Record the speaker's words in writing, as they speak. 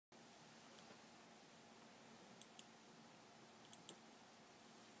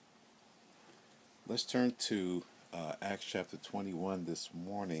Let's turn to Acts chapter 21 this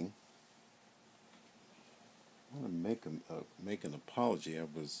morning. I want to make an apology. I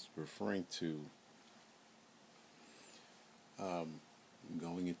was referring to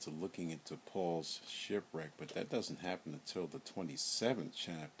looking into Paul's shipwreck, but that doesn't happen until the 27th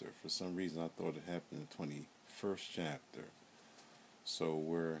chapter. For some reason, I thought it happened in the 21st chapter. So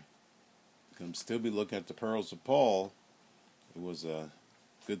we're going to still be looking at the Pearls of Paul. It was a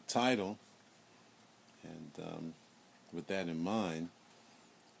good title, and with that in mind,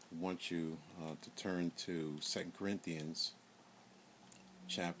 I want you to turn to 2 Corinthians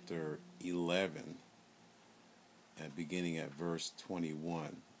chapter 11, and beginning at verse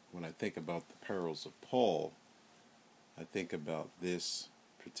 21. When I think about the perils of Paul, I think about this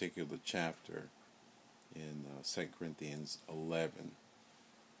particular chapter in 2 Corinthians 11.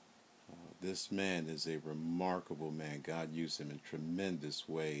 This man is a remarkable man. God used him in tremendous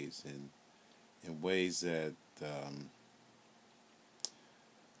ways, and in ways that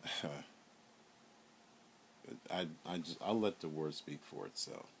I'll let the word speak for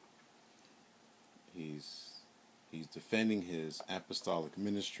itself. He's defending his apostolic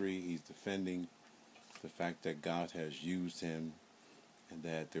ministry. He's defending the fact that God has used him, and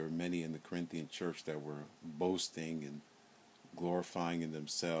that there were many in the Corinthian church that were boasting and glorifying in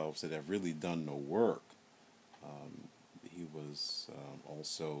themselves that have really done no work. He was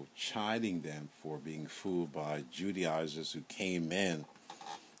also chiding them for being fooled by Judaizers who came in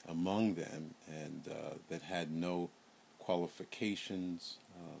among them and that had no qualifications,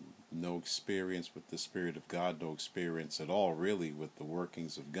 no experience with the Spirit of God, no experience at all really with the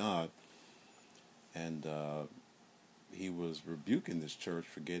workings of God. And he was rebuking this church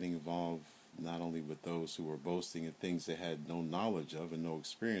for getting involved not only with those who were boasting in things they had no knowledge of and no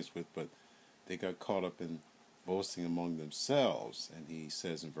experience with, but they got caught up in boasting among themselves. And he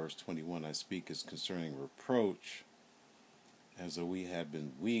says in verse 21, I speak as concerning reproach, as though we had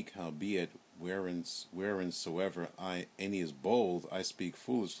been weak, howbeit whereinsoever any is bold, I speak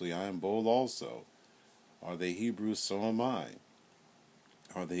foolishly, I am bold also. Are they Hebrews? So am I.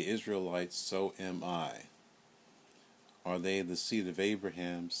 Are they Israelites? So am I. Are they the seed of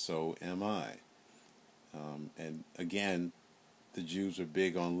Abraham? So am I. And again, the Jews are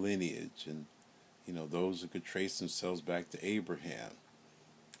big on lineage, and those who could trace themselves back to Abraham.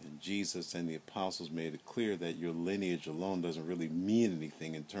 And Jesus and the apostles made it clear that your lineage alone doesn't really mean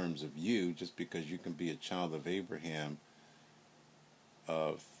anything in terms of you, just because you can be a child of Abraham,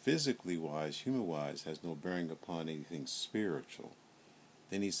 physically wise, human wise, has no bearing upon anything spiritual.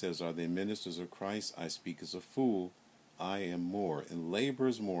 Then he says, are they ministers of Christ? I speak as a fool. I am more. In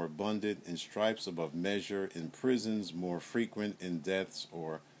labors more abundant, in stripes above measure, in prisons more frequent, in deaths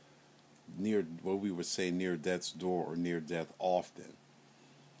or near, what we would say, near death's door, or near death often.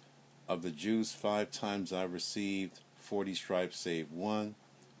 Of the Jews 5 times I received 40 stripes save one.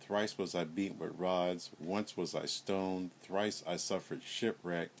 Thrice was I beaten with rods. Once was I stoned. Thrice I suffered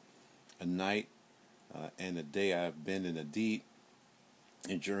shipwreck. A night and a day I have been in a deep,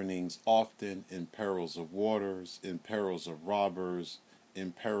 in journeyings often, in perils of waters, in perils of robbers,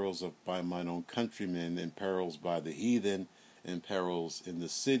 in perils by mine own countrymen, in perils by the heathen, in perils in the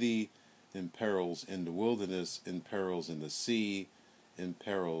city, in perils in the wilderness, in perils in the sea, in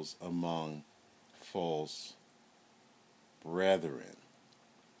perils among false brethren.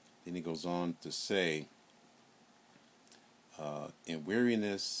 Then he goes on to say, in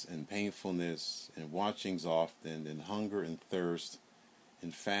weariness and painfulness, in watchings often, in hunger and thirst,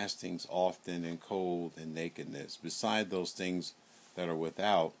 in fastings often, in cold and nakedness, beside those things that are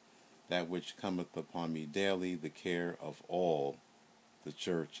without, that which cometh upon me daily, the care of all the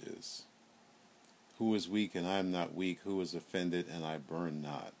churches. Who is weak and I am not weak? Who is offended and I burn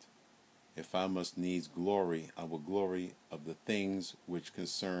not? If I must needs glory, I will glory of the things which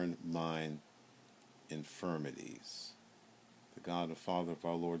concern mine infirmities. The God and Father of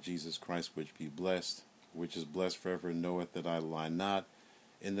our Lord Jesus Christ, which is blessed forever, knoweth that I lie not.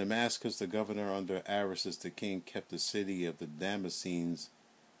 In Damascus, the governor under Aretas the king kept the city of the Damascenes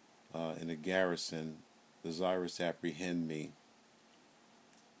in a garrison, desirous to apprehend me.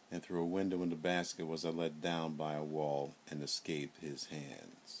 And through a window in the basket was I let down by a wall and escaped his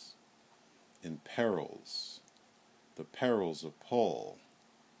hands. In perils, the perils of Paul,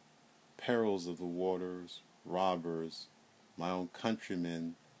 perils of the waters, robbers, my own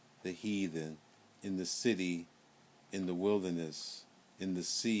countrymen, the heathen, in the city, in the wilderness, in the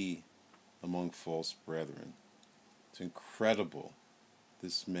sea, among false brethren. It's incredible,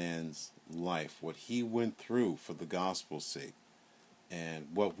 this man's life, what he went through for the gospel's sake, and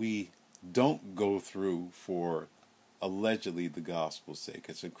what we don't go through for allegedly the gospel's sake.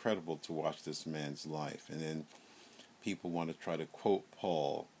 It's incredible to watch this man's life. And then people want to try to quote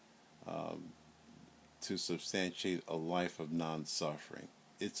Paul to substantiate a life of non-suffering.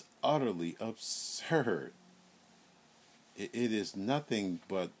 It's utterly absurd. It is nothing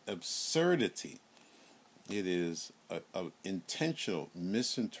but absurdity. It is a intentional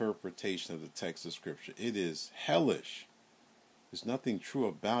misinterpretation of the text of Scripture. It is hellish. There's nothing true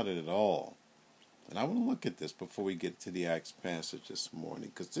about it at all. And I want to look at this before we get to the Acts passage this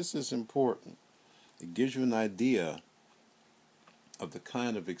morning, because this is important. It gives you an idea of the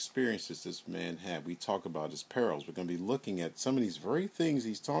kind of experiences this man had. We talk about his perils. We're going to be looking at some of these very things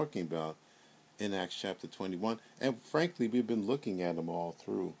he's talking about in Acts chapter 21. And frankly, we've been looking at them all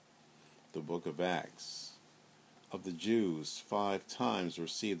through the book of Acts. Of the Jews, 5 times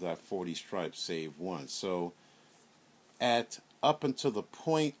received thy 40 stripes, save one. So, up until the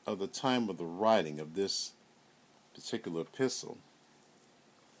point of the time of the writing of this particular epistle,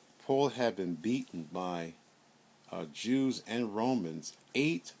 Paul had been beaten by Jews and Romans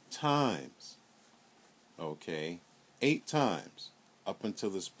 8 times. Okay, 8 times up until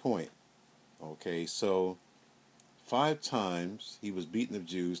this point. Okay, so 5 times he was beaten of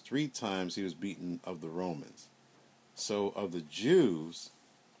Jews, 3 times he was beaten of the Romans. So of the Jews,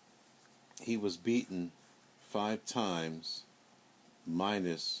 he was beaten 5 times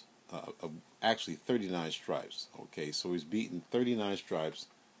minus, actually 39 stripes. Okay, so he's beaten 39 stripes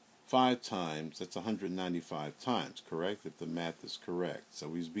 5 times. That's 195 times, correct? If the math is correct.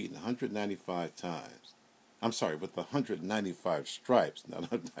 So he's beaten 195 times. I'm sorry, with 195 stripes, not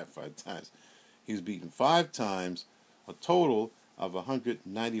 195 times. He was beaten 5 times, a total of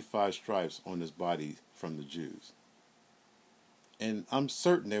 195 stripes on his body from the Jews. And I'm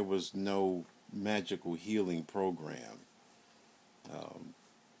certain there was no magical healing program.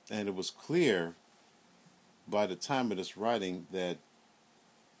 And it was clear by the time of this writing that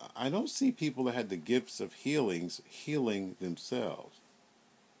I don't see people that had the gifts of healing themselves.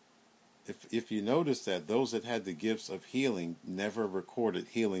 If you notice that those that had the gifts of healing never recorded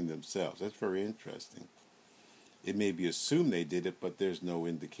healing themselves. That's very interesting. It may be assumed they did it, but there's no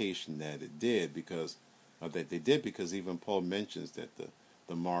indication that it did because even Paul mentions that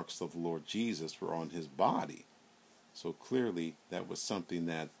the marks of the Lord Jesus were on his body. So clearly that was something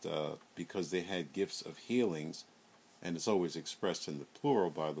that because they had gifts of healings, and it's always expressed in the plural,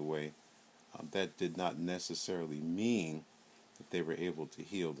 by the way, that did not necessarily mean that they were able to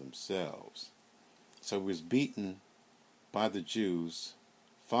heal themselves. So he was beaten by the Jews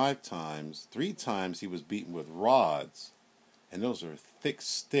 5 times. 3 times he was beaten with rods, and those are thick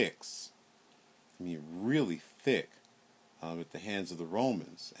sticks. I mean, really thick, at the hands of the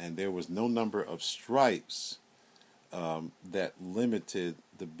Romans. And there was no number of stripes that limited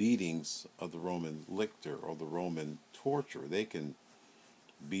the beatings of the Roman lictor or the Roman torturer. They can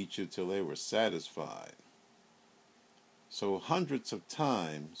beat you till they were satisfied. So hundreds of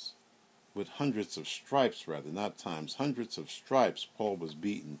times, with hundreds of stripes rather, not times, hundreds of stripes, Paul was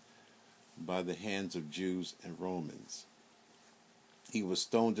beaten by the hands of Jews and Romans. He was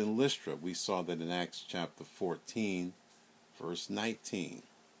stoned in Lystra. We saw that in Acts chapter 14, verse 19.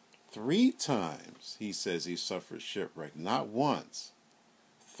 3 times he says he suffered shipwreck, not once,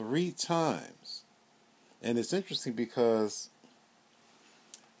 3 times. And it's interesting because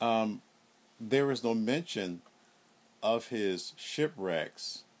there is no mention of his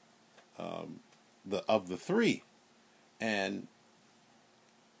shipwrecks of the 3. And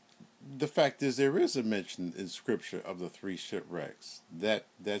the fact is, there is a mention in Scripture of the 3 shipwrecks.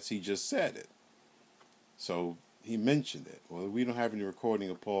 That's he just said it. So he mentioned it. Well, we don't have any recording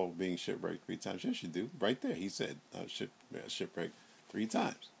of Paul being shipwrecked 3 times. Yes, you do. Right there. He said shipwrecked 3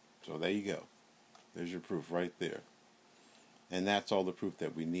 times. So there you go. There's your proof right there. And that's all the proof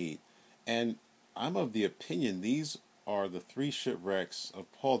that we need. And I'm of the opinion these are the 3 shipwrecks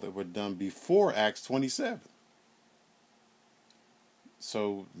of Paul that were done before Acts 27.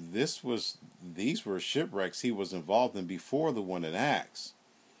 So these were shipwrecks he was involved in before the one in Acts.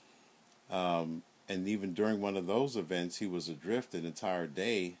 And even during one of those events, he was adrift an entire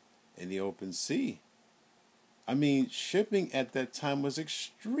day in the open sea. I mean, shipping at that time was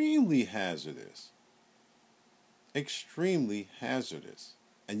extremely hazardous. Extremely hazardous.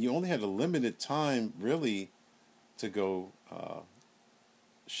 And you only had a limited time, really, to go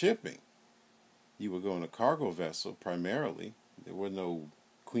shipping. You would go in a cargo vessel, primarily. There were no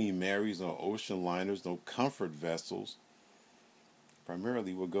Queen Marys, no ocean liners, no comfort vessels.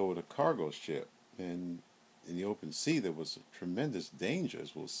 Primarily, we'll go with a cargo ship. And in the open sea, there was a tremendous danger,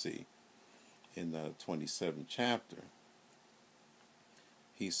 as we'll see in the 27th chapter.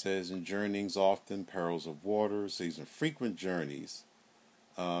 He says, in journeyings often, perils of waters. These are frequent journeys.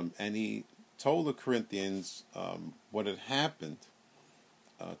 And he told the Corinthians what had happened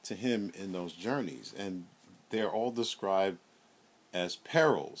to him in those journeys. And they're all described as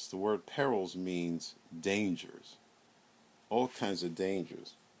perils. The word perils means dangers, all kinds of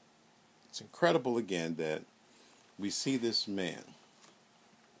dangers. It's incredible, again, that we see this man,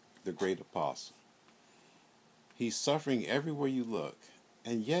 the great apostle. He's suffering everywhere you look.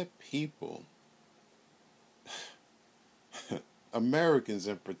 And yet people, Americans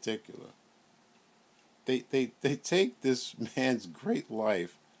in particular, they take this man's great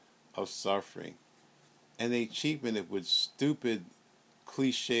life of suffering and they cheapen it with stupid,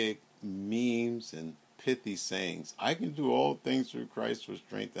 cliche memes and pithy sayings. I can do all things through Christ for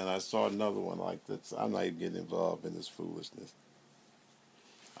strength. And I saw another one like this. I'm not even getting involved in this foolishness.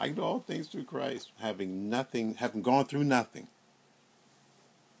 I can do all things through Christ, having gone through nothing.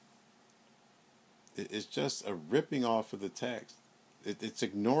 It's just a ripping off of the text. It's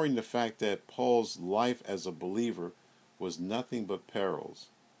ignoring the fact that Paul's life as a believer was nothing but perils.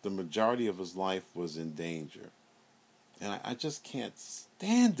 The majority of his life was in danger. And I just can't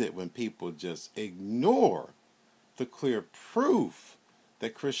stand it when people just ignore the clear proof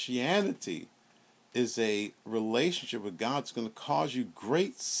that Christianity is a relationship with God that's going to cause you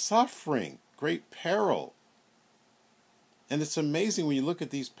great suffering, great peril. And it's amazing when you look at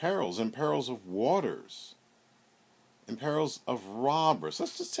these perils, and perils of waters, and perils of robbers.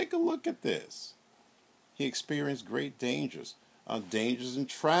 Let's just take a look at this. He experienced great dangers. Dangers in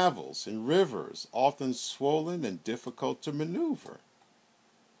travels, in rivers, often swollen and difficult to maneuver.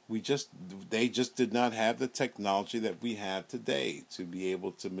 They just did not have the technology that we have today to be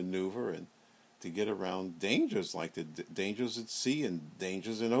able to maneuver and to get around dangers like the dangers at sea and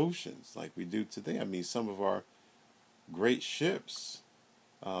dangers in oceans like we do today. I mean, some of our great ships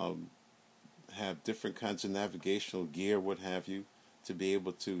have different kinds of navigational gear, what have you, to be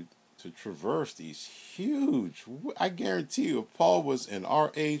able to traverse these huge, I guarantee you, if Paul was in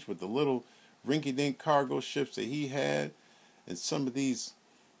our age with the little rinky-dink cargo ships that he had, and some of these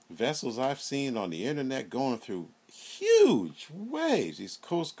vessels I've seen on the internet going through huge waves, these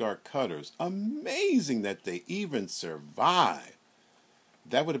Coast Guard cutters, amazing that they even survived.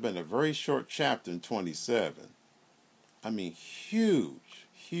 That would have been a very short chapter in 27. I mean, huge,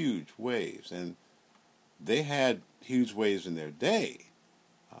 huge waves. And they had huge waves in their day.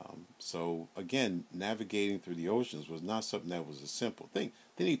 So, again, navigating through the oceans was not something that was a simple thing.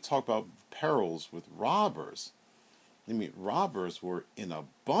 Then he talked about perils with robbers. I mean, robbers were in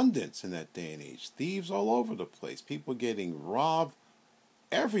abundance in that day and age. Thieves all over the place. People getting robbed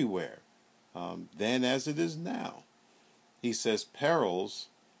everywhere, then as it is now. He says perils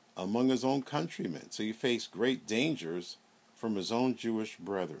among his own countrymen. So he faced great dangers from his own Jewish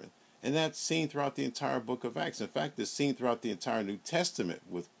brethren. And that's seen throughout the entire book of Acts. In fact, it's seen throughout the entire New Testament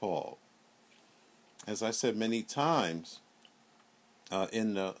with Paul. As I said many times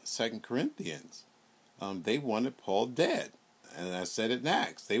in the 2 Corinthians, they wanted Paul dead. And I said it in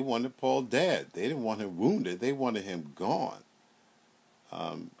Acts. They wanted Paul dead. They didn't want him wounded. They wanted him gone.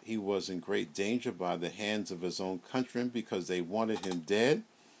 He was in great danger by the hands of his own countrymen because they wanted him dead.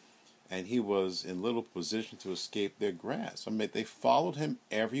 And he was in little position to escape their grasp. I mean, they followed him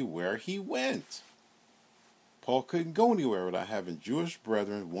everywhere he went. Paul couldn't go anywhere without having Jewish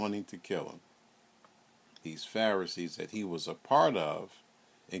brethren wanting to kill him. These Pharisees that he was a part of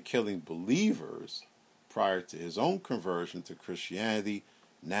in killing believers prior to his own conversion to Christianity,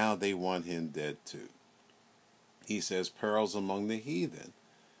 now they want him dead too. He says perils among the heathen.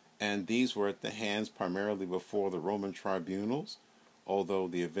 And these were at the hands primarily before the Roman tribunals, although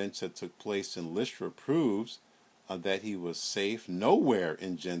the events that took place in Lystra proves that he was safe nowhere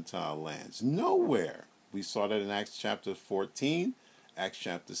in Gentile lands. Nowhere. We saw that in Acts chapter 14, Acts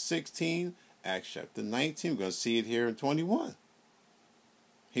chapter 16, Acts chapter 19. We're going to see it here in 21.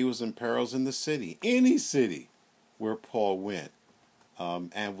 He was in perils in the city, any city where Paul went.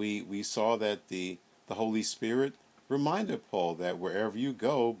 And we saw that the Holy Spirit reminded Paul that wherever you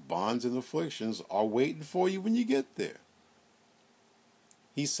go, bonds and afflictions are waiting for you when you get there.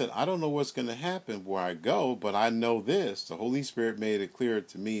 He said, I don't know what's going to happen where I go, but I know this. The Holy Spirit made it clear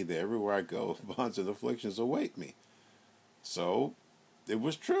to me that everywhere I go, bonds and afflictions await me. So, it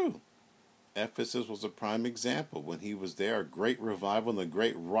was true. Ephesus was a prime example. When he was there, a great revival and a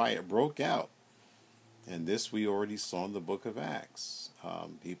great riot broke out. And this we already saw in the book of Acts.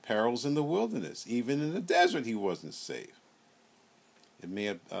 He perils in the wilderness. Even in the desert, he wasn't safe. It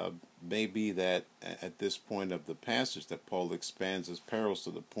may be that at this point of the passage that Paul expands his perils to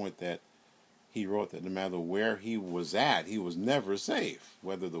the point that he wrote that no matter where he was at, he was never safe.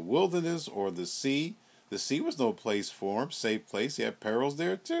 Whether the wilderness or the sea was no place for him, safe place. He had perils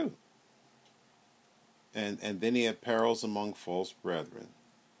there too. And then he had perils among false brethren.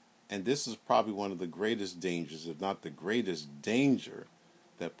 And this is probably one of the greatest dangers, if not the greatest danger,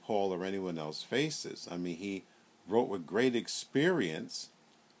 that Paul or anyone else faces. I mean, he wrote with great experience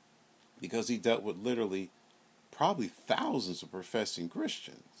because he dealt with literally probably thousands of professing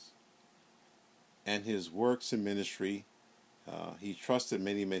Christians. And his works in ministry, he trusted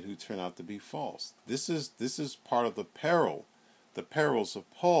many men who turned out to be false. This is part of the perils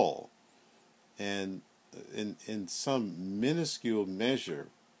of Paul. And in some minuscule measure,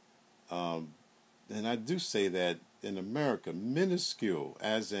 and I do say that in America, minuscule,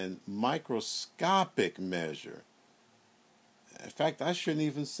 as in microscopic measure. In fact, I shouldn't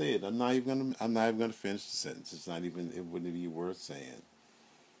even say it. I'm not even gonna finish the sentence. It wouldn't be worth saying.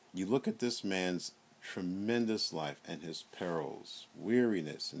 You look at this man's tremendous life and his perils,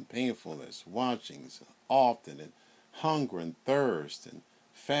 weariness and painfulness, watchings often, and hunger and thirst, and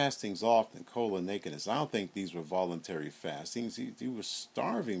fastings often, cold and nakedness. I don't think these were voluntary fastings. He was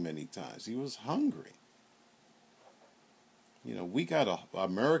starving many times. He was hungry. You know, we got to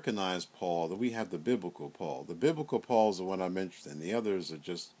Americanize Paul, that we have the biblical Paul. The biblical Paul is the one I mentioned, and the others are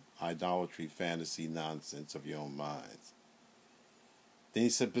just idolatry, fantasy, nonsense of your own minds. Then he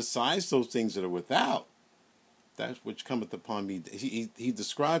said, besides those things that are without, that which cometh upon me. He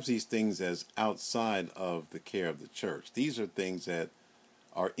describes these things as outside of the care of the church. These are things that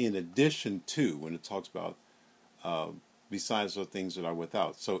are in addition to, when it talks about besides those things that are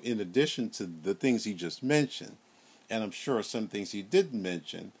without. So in addition to the things he just mentioned, and I'm sure some things he didn't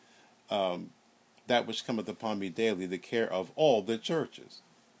mention, that which cometh upon me daily, the care of all the churches.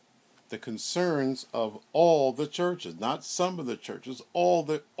 The concerns of all the churches, not some of the churches, all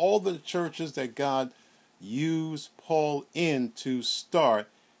the churches that God used Paul in to start.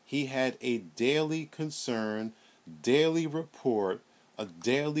 He had a daily concern, daily report, a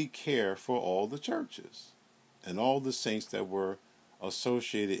daily care for all the churches and all the saints that were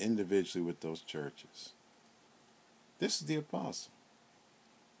associated individually with those churches. This is the apostle.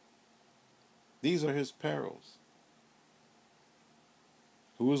 These are his perils.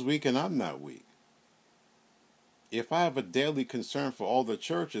 Who is weak and I'm not weak? If I have a daily concern for all the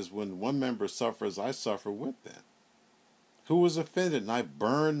churches, when one member suffers, I suffer with them. Who is offended and I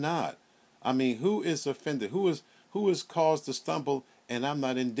burn not? I mean, who is offended? Who is caused to stumble and I'm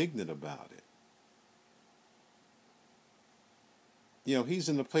not indignant about it? You know, he's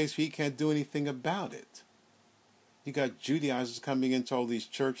in a place where he can't do anything about it. You got Judaizers coming into all these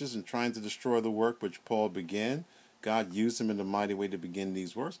churches and trying to destroy the work which Paul began. God used him in a mighty way to begin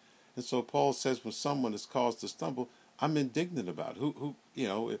these works. And so Paul says, when someone is caused to stumble, I'm indignant about it. Who you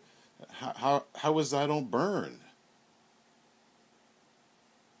know, how is I don't burn?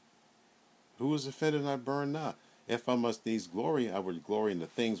 Who is offended and I burn not? If I must needs glory, I would glory in the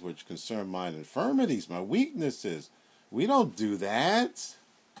things which concern mine infirmities, my weaknesses. We don't do that.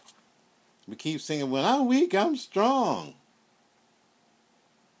 We keep singing, when I'm weak, I'm strong.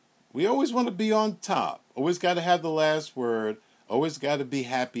 We always want to be on top. Always got to have the last word. Always got to be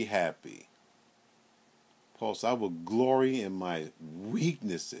happy, happy. Paul said, I will glory in my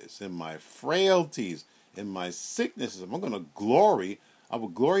weaknesses, in my frailties, in my sicknesses. If I'm going to glory, I will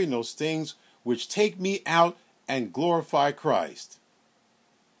glory in those things which take me out and glorify Christ.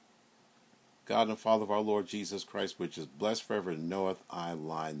 God and Father of our Lord Jesus Christ, which is blessed forever, knoweth I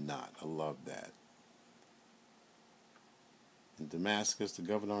lie not. I love that. In Damascus, the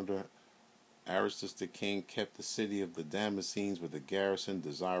governor under Aristus the king kept the city of the Damascenes with a garrison,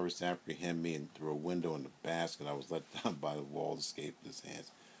 desirous to apprehend me, and through a window in the basket I was let down by the wall, escaped his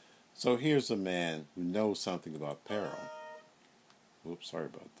hands. So here's a man who knows something about peril. Oops, sorry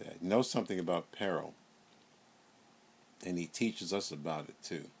about that. He knows something about peril. And he teaches us about it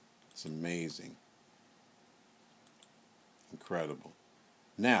too. It's amazing. Incredible.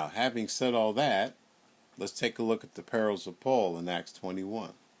 Now, having said all that, let's take a look at the perils of Paul in Acts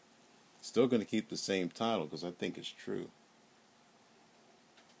 21. Still going to keep the same title because I think it's true.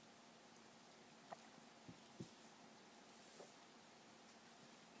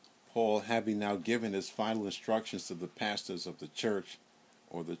 Paul, having now given his final instructions to the pastors of the church,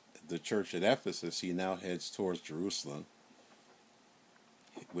 or the church at Ephesus, he now heads towards Jerusalem,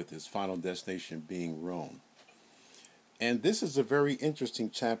 with his final destination being Rome. And this is a very interesting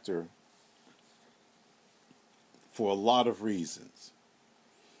chapter for a lot of reasons.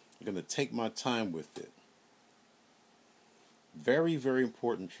 I'm going to take my time with it. Very, very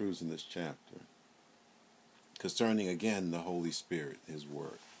important truths in this chapter concerning, again, the Holy Spirit, his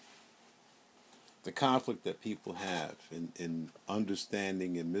word. the conflict that people have in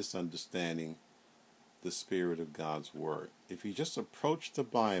understanding and misunderstanding the spirit of God's word. If you just approach the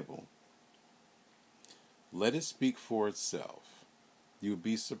Bible, let it speak for itself, you'll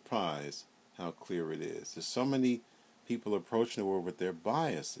be surprised how clear it is. There's so many people approaching the word with their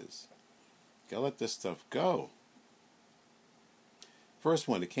biases. You gotta let this stuff go. First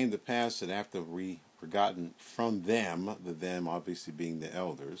one, it came to pass that after we were gotten from them, the them obviously being the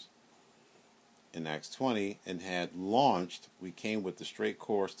elders, in Acts 20, and had launched, we came with the straight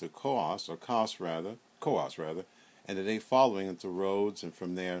course to Coos rather, and the day following into Rhodes, and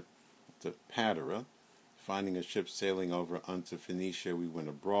from there to Patara. Finding a ship sailing over unto Phoenicia, we went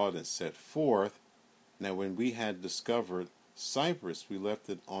abroad and set forth. Now when we had discovered Cyprus, we left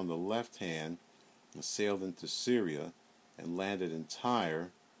it on the left hand, and sailed into Syria, and landed in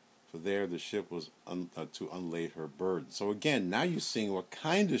Tyre, for there the ship was to unlade her burden. So again, now you're seeing what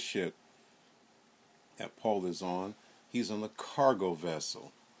kind of ship that Paul is on. He's on a cargo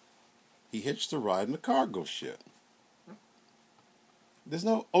vessel. He hitched a ride in a cargo ship. There's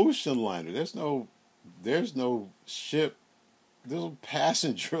no ocean liner. There's no ship. There's no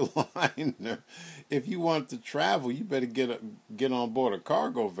passenger liner. If you want to travel, you better get on board a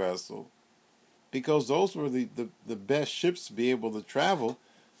cargo vessel, because those were the best ships to be able to travel.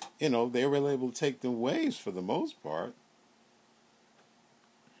 They were able to take the waves for the most part.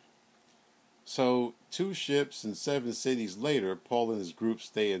 So 2 ships and 7 cities later, Paul and his group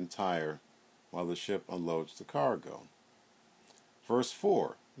stay in Tyre while the ship unloads the cargo. Verse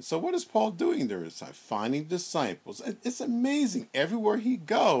 4. So what is Paul doing during this time? Finding disciples. It's amazing. Everywhere he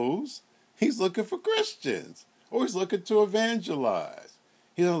goes, he's looking for Christians, or he's looking to evangelize.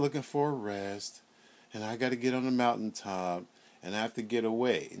 He's not looking for a rest, and I got to get on the mountaintop, and I have to get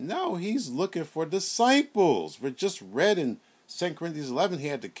away. No, he's looking for disciples. We just read in 2 Corinthians 11, he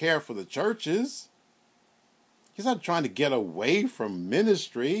had to care for the churches. He's not trying to get away from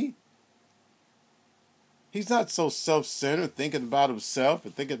ministry. He's not so self-centered, thinking about himself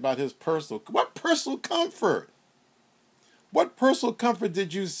and thinking about his personal... What personal comfort? What personal comfort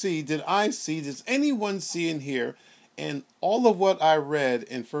did you see, did I see, does anyone see in here, and all of what I read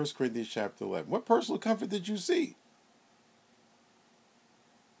in 1 Corinthians chapter 11? What personal comfort did you see?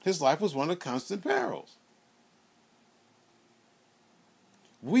 His life was one of constant perils.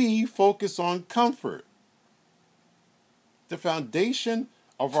 We focus on comfort. The foundation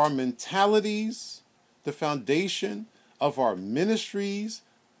of our mentalities, the foundation of our ministries,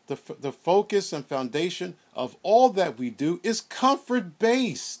 the focus and foundation of all that we do is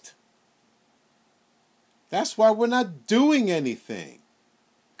comfort-based. That's why we're not doing anything,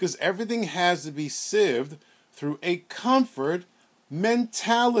 because everything has to be sieved through a comfort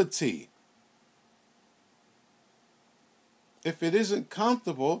mentality. If it isn't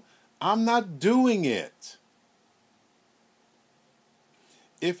comfortable, I'm not doing it.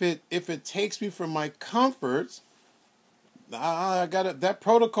 If it takes me from my comforts, that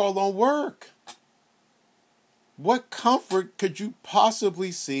protocol don't work. What comfort could you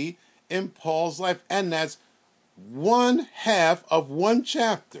possibly see in Paul's life? And that's 1/2 of 1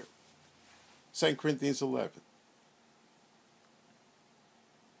 chapter, 2 Corinthians 11.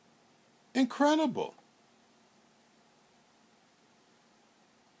 Incredible.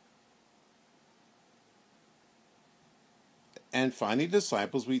 And finding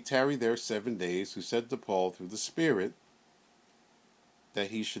disciples, we tarried there 7 days, who said to Paul through the Spirit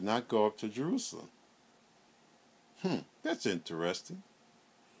that he should not go up to Jerusalem. That's interesting.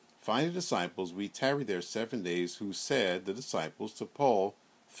 Finding disciples, we tarried there 7 days, who said, the disciples, to Paul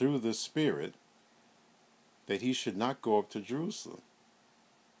through the Spirit that he should not go up to Jerusalem.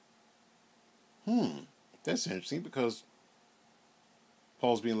 That's interesting, because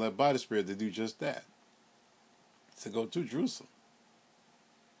Paul's being led by the Spirit to do just that, to go to Jerusalem.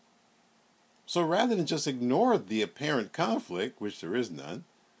 So rather than just ignore the apparent conflict, which there is none,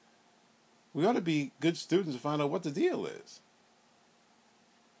 we ought to be good students to find out what the deal is.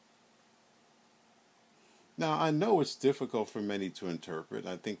 Now, I know it's difficult for many to interpret,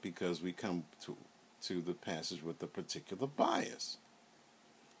 I think because we come to the passage with a particular bias.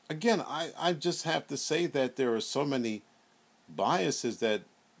 Again, I just have to say that there are so many biases that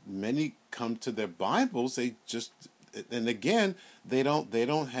many come to their Bibles, and again, they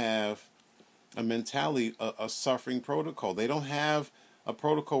don't have a mentality, a suffering protocol. They don't have a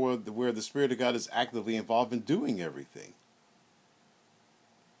protocol where the Spirit of God is actively involved in doing everything.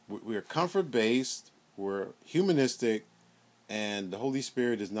 We're comfort-based, we're humanistic, and the Holy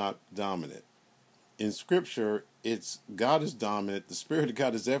Spirit is not dominant. In Scripture, it's God is dominant, the Spirit of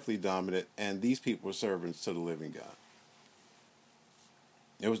God is definitely dominant, and these people are servants to the living God.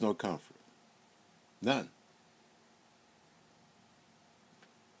 There was no comfort. None.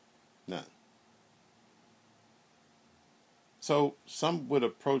 None. So some would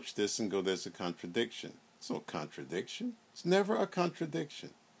approach this and go, there's a contradiction. It's no contradiction. It's never a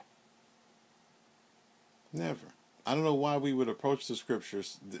contradiction. Never. I don't know why we would approach the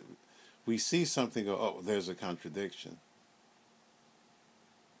scriptures. We see something, go, oh, there's a contradiction.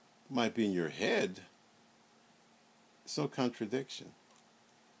 It might be in your head. It's no contradiction.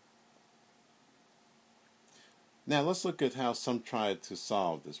 Now let's look at how some tried to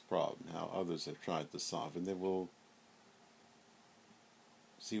solve this problem, how others have tried to solve it, and then we'll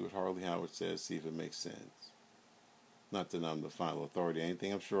see what Harley Howard says, see if it makes sense. Not that I'm the final authority or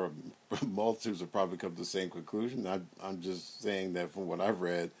anything. I'm sure multitudes have probably come to the same conclusion. I'm just saying that from what I've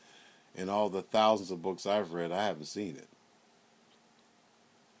read, in all the thousands of books I've read, I haven't seen it.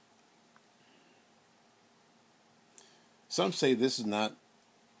 Some say this is not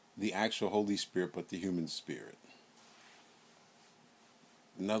the actual Holy Spirit, but the human spirit.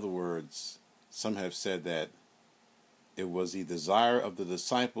 In other words, some have said that it was the desire of the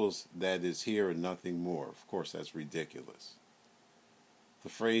disciples that is here and nothing more. Of course, that's ridiculous. The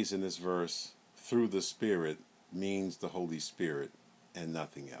phrase in this verse, through the Spirit, means the Holy Spirit and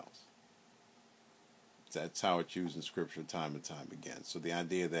nothing else. That's how it's used in Scripture time and time again. So the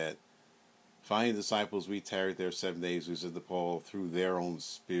idea that finding disciples, we tarried there 7 days, who said to Paul, through their own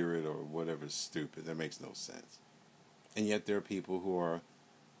spirit or whatever is stupid. That makes no sense. And yet there are people who are,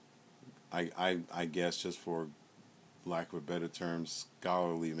 I guess, just for lack of a better term,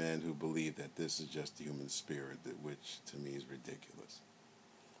 scholarly men who believe that this is just the human spirit, which to me is ridiculous.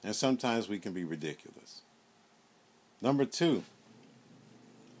 And sometimes we can be ridiculous. Number two,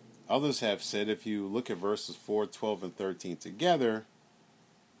 others have said if you look at verses 4, 12, and 13 together,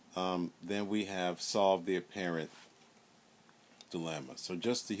 then we have solved the apparent dilemma. So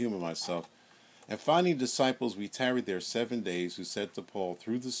just to humor myself, and finding disciples, we tarried there 7 days, who said to Paul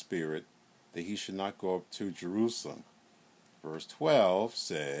through the Spirit that he should not go up to Jerusalem. Verse 12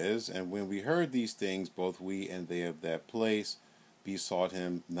 says, and when we heard these things, both we and they of that place besought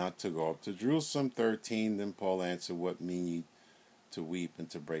him not to go up to Jerusalem. 13, then Paul answered, what mean ye to weep and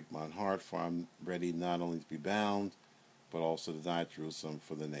to break mine heart? For I'm ready not only to be bound, but also to die at Jerusalem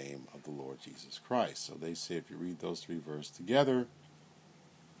for the name of the Lord Jesus Christ. So they say if you read those three verses together,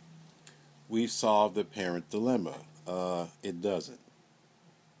 we've solved the parent dilemma. It doesn't.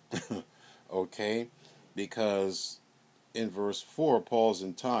 Okay? Because in verse 4, Paul's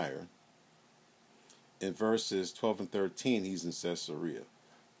in Tyre. In verses 12 and 13, he's in Caesarea.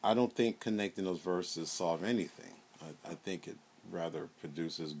 I don't think connecting those verses solve anything. I think it rather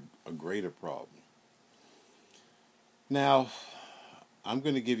produces a greater problem. Now, I'm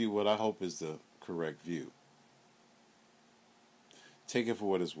going to give you what I hope is the correct view. Take it for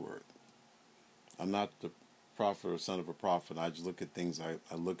what it's worth. I'm not the prophet or son of a prophet. I just look at things, I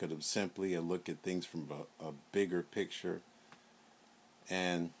look at them simply. I look at things from a bigger picture.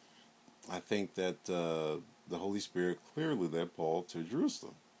 And I think that the Holy Spirit clearly led Paul to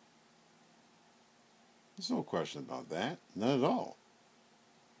Jerusalem. There's no question about that. None at all.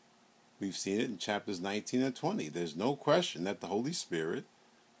 We've seen it in chapters 19 and 20. There's no question that the Holy Spirit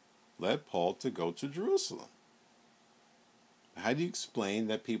led Paul to go to Jerusalem. How do you explain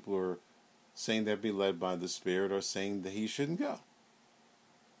that people are saying they'll be led by the Spirit or saying that he shouldn't go?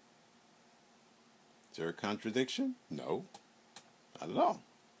 Is there a contradiction? No, not at all.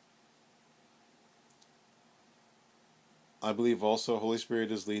 I believe also the Holy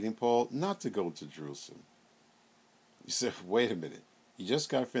Spirit is leading Paul not to go to Jerusalem. You said, wait a minute. You just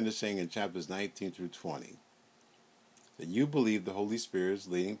got finished saying in chapters 19 through 20 that you believe the Holy Spirit is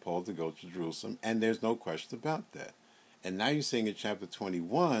leading Paul to go to Jerusalem, and there's no question about that. And now you're saying in chapter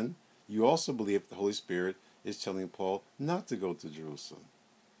 21, you also believe the Holy Spirit is telling Paul not to go to Jerusalem.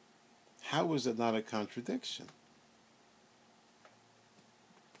 How is it not a contradiction?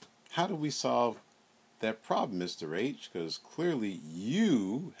 How do we solve that problem, Mr. H? Because clearly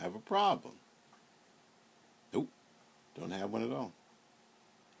you have a problem. Nope, don't have one at all.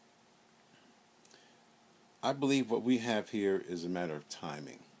 I believe what we have here is a matter of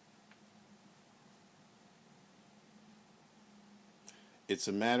timing. It's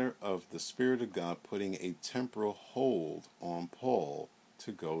a matter of the Spirit of God putting a temporal hold on Paul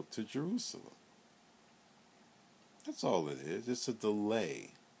to go to Jerusalem. That's all it is. It's a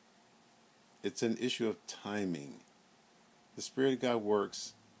delay. It's an issue of timing. The Spirit of God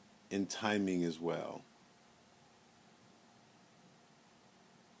works in timing as well.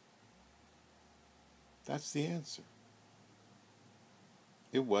 That's the answer.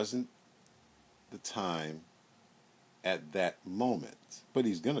 It wasn't the time at that moment, but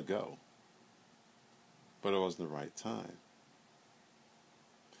he's going to go. but it wasn't the right time.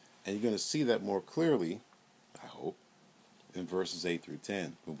 And you're going to see that more clearly, I hope, in verses 8 through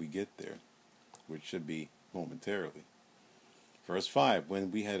 10 when we get there, which should be momentarily. Verse 5,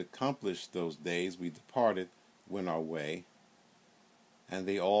 when we had accomplished those days, we departed, went our way, and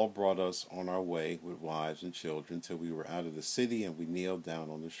they all brought us on our way with wives and children till we were out of the city, and we kneeled down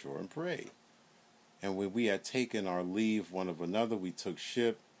on the shore and prayed. And when we had taken our leave one of another, we took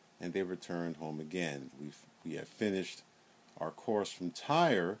ship, and they returned home again. We had finished our course from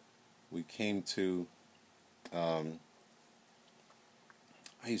Tyre. We came to, I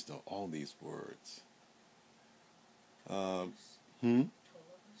used to know all these words.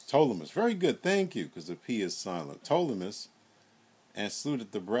 Ptolemus. Very good, thank you, because the P is silent. Ptolemus, and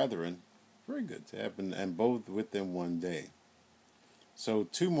saluted the brethren. Very good to happen, and both with them one day. So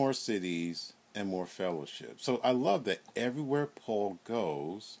 2 more cities and more fellowship. So I love that everywhere Paul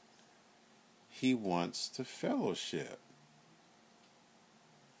goes, he wants to fellowship.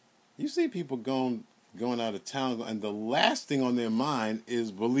 You see people going out of town, and the last thing on their mind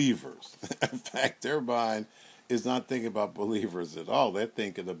is believers. In fact, their mind is not thinking about believers at all. They're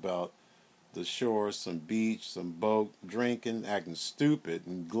thinking about the shore, some beach, some boat, drinking, acting stupid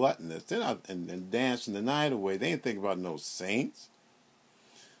and gluttonous. They're not and dancing the night away. They ain't thinking about no saints.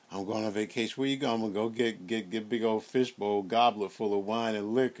 I'm going on vacation. Where you go? I'm gonna go get big old fishbowl goblet full of wine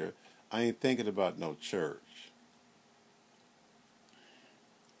and liquor. I ain't thinking about no church.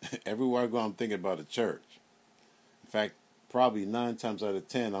 Everywhere I go, I'm thinking about a church. In fact, probably 9 times out of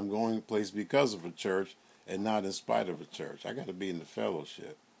 10, I'm going to a place because of a church and not in spite of a church. I got to be in the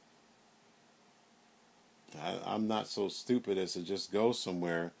fellowship. I'm not so stupid as to just go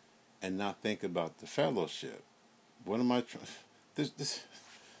somewhere and not think about the fellowship. What am I trying? This.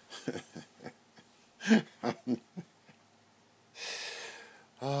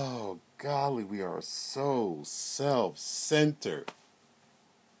 Oh, golly, we are so self-centered.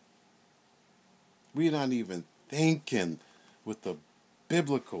 We're not even thinking with the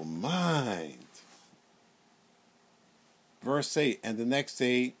biblical mind. Verse 8, and the next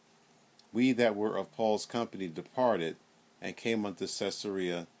day we that were of Paul's company departed and came unto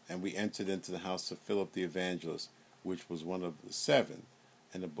Caesarea, and we entered into the house of Philip the evangelist, which was one of the 7,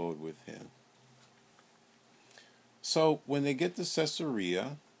 and abode with him. So when they get to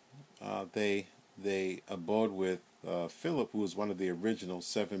Caesarea, they abode with Philip, who was one of the original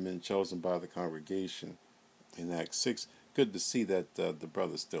 7 men chosen by the congregation in Acts 6. Good to see that the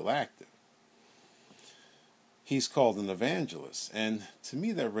brother's still active. He's called an evangelist, and to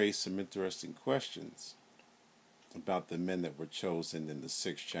me that raised some interesting questions about the men that were chosen in the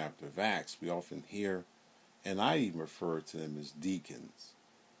 6th chapter of Acts. We often hear, and I even refer to them as deacons,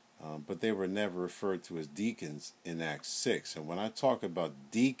 but they were never referred to as deacons in Acts 6. And when I talk about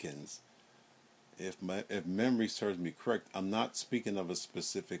deacons, if memory serves me correct, I'm not speaking of a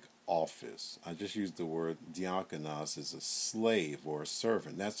specific office. I just used the word diakonos as a slave or a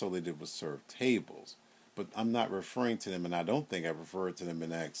servant. That's all they did was serve tables. But I'm not referring to them, and I don't think I referred to them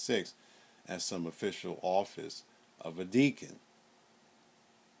in Acts 6 as some official office of a deacon.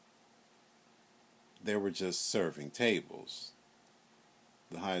 They were just serving tables.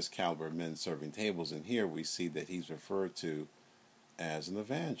 The highest caliber of men serving tables. And here we see that he's referred to as an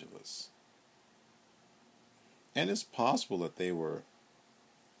evangelist. And it's possible that they were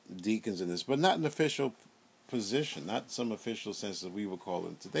deacons in this, but not an official position, not some official sense that we would call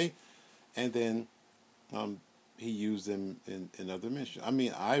them today. And then he used them in other missions. I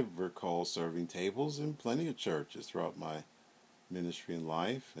mean, I recall serving tables in plenty of churches throughout my ministry and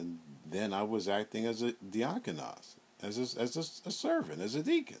life, and then I was acting as a diakonos, as a servant, as a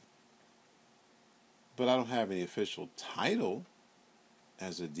deacon. But I don't have any official title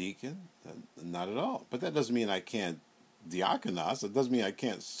as a deacon, not at all. But that doesn't mean I can't diakonos. It doesn't mean I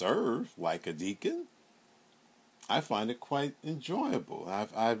can't serve like a deacon. I find it quite enjoyable.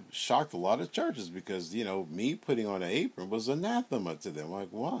 I've shocked a lot of churches because, me putting on an apron was anathema to them. Like,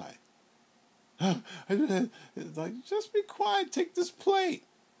 why? Like, just be quiet, take this plate.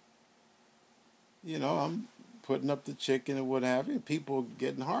 I'm putting up the chicken and what have you. People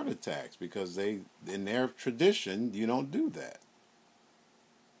getting heart attacks because in their tradition, you don't do that.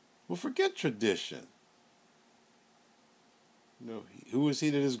 Well, forget tradition. Who is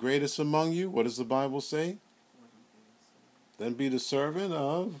he that is greatest among you? What does the Bible say? Then be the servant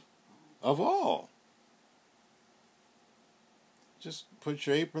of all. Just put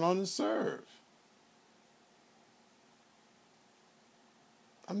your apron on and serve.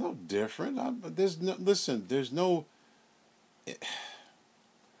 I'm no different. There's no.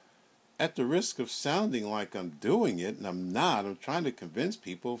 At the risk of sounding like I'm doing it, and I'm not. I'm trying to convince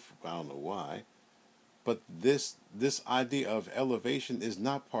people. I don't know why. But this idea of elevation is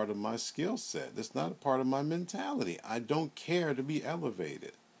not part of my skill set. It's not a part of my mentality. I don't care to be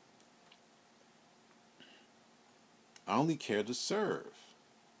elevated. I only care to serve.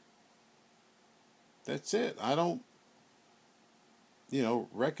 That's it. I don't,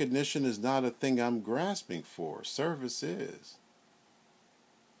 recognition is not a thing I'm grasping for. Service is.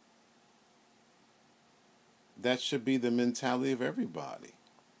 That should be the mentality of everybody.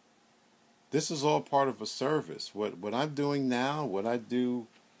 This is all part of a service. What I'm doing now, what I do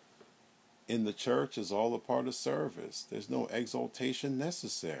in the church is all a part of service. There's no exaltation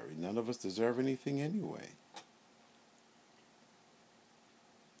necessary. None of us deserve anything anyway.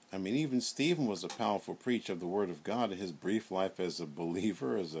 I mean, even Stephen was a powerful preacher of the Word of God in his brief life as a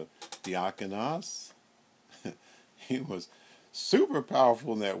believer, as a diakonos. He was super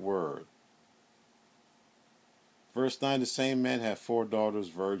powerful in that Word. Verse 9, the same man had 4 daughters,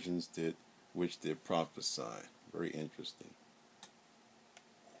 virgins which did prophesy. Very interesting.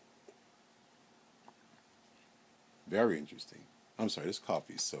 Very interesting. I'm sorry, this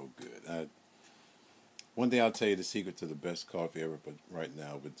coffee is so good. One day I'll tell you the secret to the best coffee ever, but right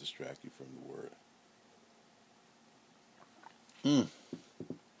now it would distract you from the word.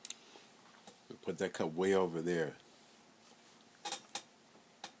 Put that cup way over there.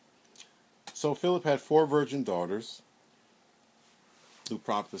 So Philip had 4 virgin daughters who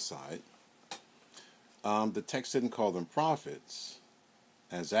prophesied. The text didn't call them prophets,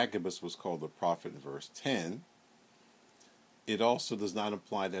 as Agabus was called a prophet in verse 10. It also does not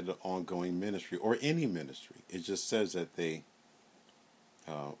imply that an ongoing ministry or any ministry. It just says that they,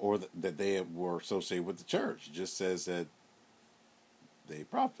 that they were associated with the church. It just says that they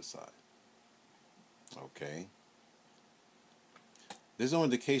prophesied. Okay. There's no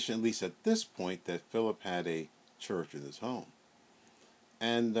indication, at least at this point, that Philip had a church in his home.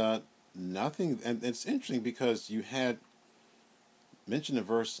 And nothing, and it's interesting because you had mentioned in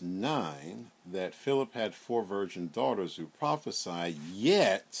verse 9 that Philip had 4 virgin daughters who prophesied,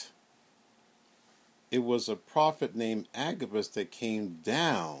 yet it was a prophet named Agabus that came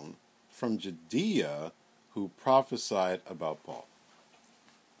down from Judea who prophesied about Paul.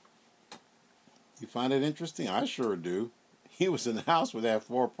 You find it interesting? I sure do. He was in the house where they had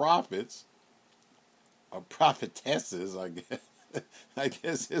 4 prophets, or prophetesses, I guess. I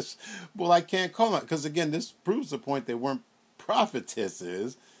guess it's, well, I can't call it, because again, this proves the point they weren't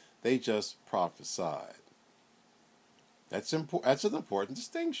prophetesses, they just prophesied. That's an important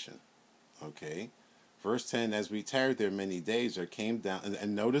distinction. Okay. Verse 10, as we tarried there many days, there came down,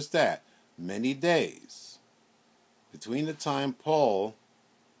 and notice that, many days, between the time Paul,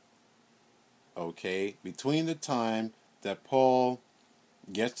 between the time that Paul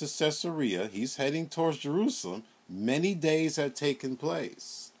gets to Caesarea, he's heading towards Jerusalem, many days had taken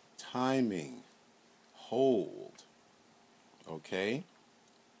place. Timing. Hold. Okay?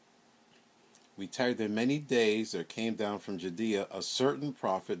 We tarried there many days. There came down from Judea a certain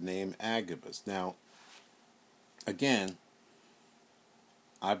prophet named Agabus. Now, again,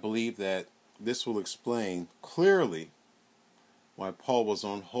 I believe that this will explain clearly why Paul was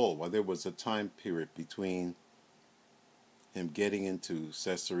on hold, why there was a time period between him getting into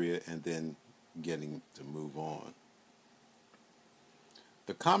Caesarea and then getting to move on.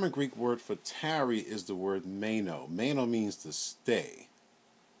 The common Greek word for tarry is the word meno. Meno means to stay.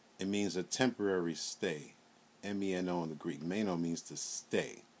 It means a temporary stay. M-E-N-O in the Greek. Meno means to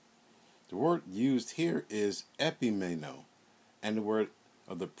stay. The word used here is epimeno, and the word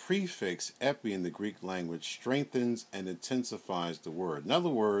of the prefix epi in the Greek language strengthens and intensifies the word. In other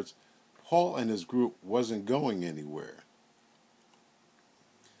words, Paul and his group wasn't going anywhere.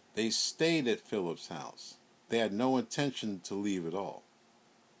 They stayed at Philip's house. They had no intention to leave at all.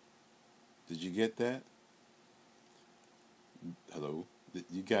 Did you get that? Hello?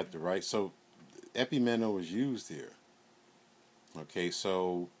 You got the right. So epimeno was used here. Okay,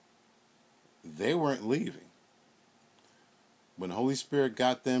 so they weren't leaving. When the Holy Spirit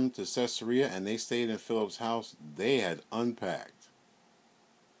got them to Caesarea and they stayed in Philip's house, they had unpacked.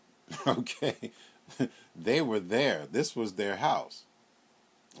 Okay? They were there. This was their house.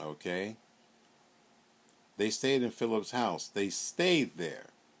 Okay? They stayed in Philip's house. They stayed there.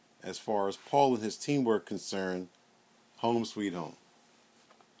 As far as Paul and his team were concerned, home sweet home.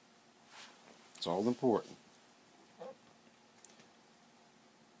 It's all important.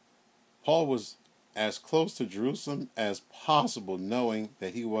 Paul was as close to Jerusalem as possible, knowing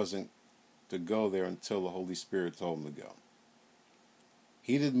that he wasn't to go there until the Holy Spirit told him to go.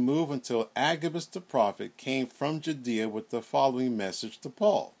 He didn't move until Agabus the prophet came from Judea with the following message to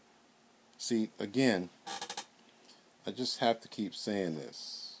Paul. See, again, I just have to keep saying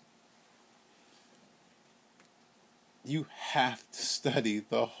this. You have to study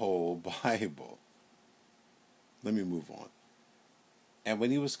the whole Bible. Let me move on. And when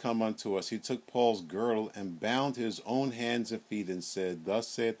he was come unto us, he took Paul's girdle and bound his own hands and feet and said, Thus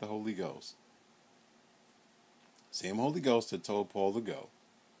saith the Holy Ghost. Same Holy Ghost that told Paul to go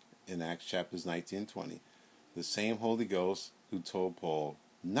in Acts chapters 19 and 20. The same Holy Ghost who told Paul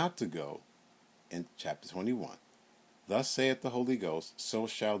not to go in chapter 21. Thus saith the Holy Ghost, so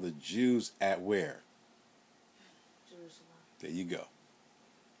shall the Jews at where? Jerusalem. There you go.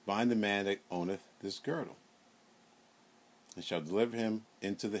 Bind the man that owneth this girdle, and shall deliver him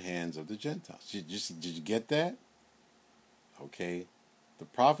into the hands of the Gentiles. Did you get that? Okay. The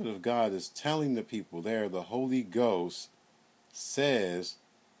prophet of God is telling the people there, the Holy Ghost says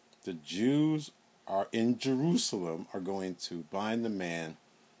the Jews are in Jerusalem are going to bind the man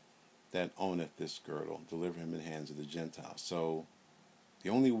that owneth this girdle, deliver him in the hands of the Gentiles. So the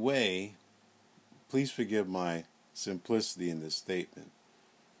only way, please forgive my simplicity in this statement,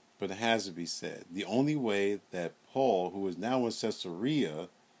 but it has to be said, the only way that Paul, who is now in Caesarea,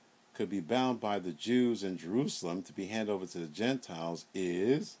 could be bound by the Jews in Jerusalem to be handed over to the Gentiles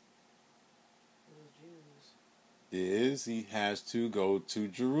is he has to go to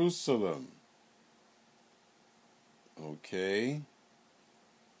Jerusalem. Okay?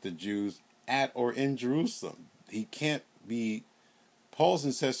 The Jews at or in Jerusalem. He can't be, Paul's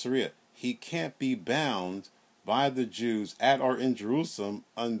in Caesarea, he can't be bound by the Jews at or in Jerusalem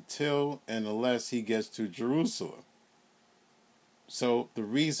until and unless he gets to Jerusalem. So the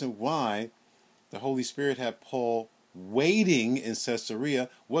reason why the Holy Spirit had Paul waiting in Caesarea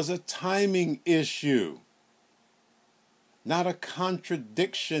was a timing issue, not a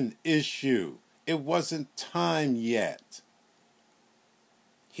contradiction issue. It wasn't time yet.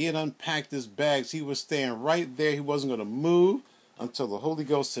 He had unpacked his bags. He was staying right there. He wasn't going to move until the Holy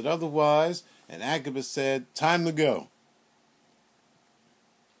Ghost said otherwise. And Agabus said, time to go.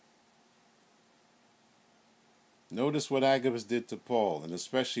 Notice what Agabus did to Paul, and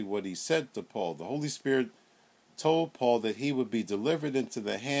especially what he said to Paul. The Holy Spirit told Paul that he would be delivered into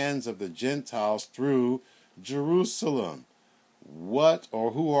the hands of the Gentiles through Jerusalem. What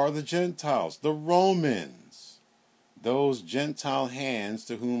or who are the Gentiles? The Romans. Those Gentile hands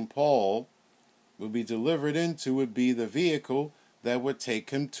to whom Paul would be delivered into would be the vehicle that would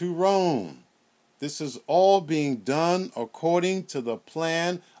take him to Rome. This is all being done according to the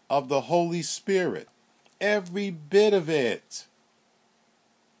plan of the Holy Spirit. Every bit of it.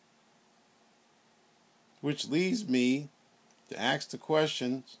 Which leads me to ask the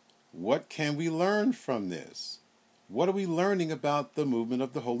question, what can we learn from this? What are we learning about the movement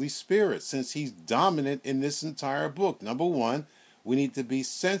of the Holy Spirit since he's dominant in this entire book? Number one, we need to be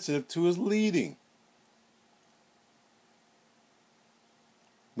sensitive to his leading.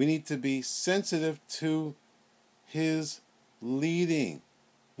 We need to be sensitive to his leading.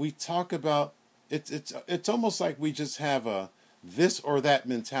 We talk about, it's almost like we just have a this or that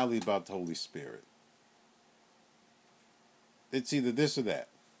mentality about the Holy Spirit. It's either this or that.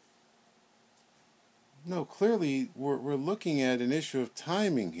 No, clearly we're looking at an issue of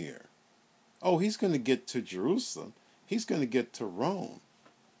timing here. Oh, he's going to get to Jerusalem. He's going to get to Rome.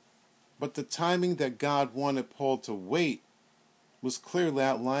 But the timing that God wanted Paul to wait was clearly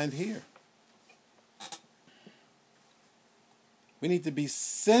outlined here. We need to be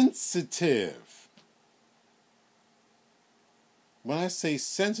sensitive. When I say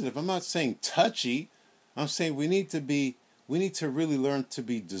sensitive, I'm not saying touchy. I'm saying we need to really learn to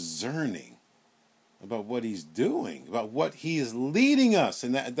be discerning about what he's doing, about what he is leading us.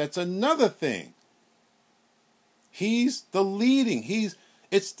 And that's another thing. He's the leading.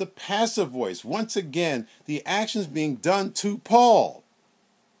 It's the passive voice. Once again, the action's being done to Paul.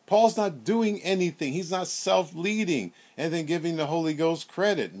 Paul's not doing anything. He's not self-leading and then giving the Holy Ghost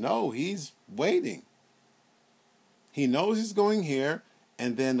credit. No, he's waiting. He knows he's going here,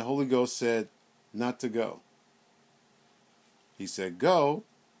 and then the Holy Ghost said not to go. He said go,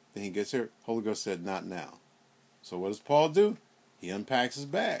 then he gets here. Holy Ghost said not now. So what does Paul do? He unpacks his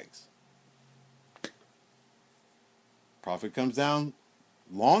bags. Prophet comes down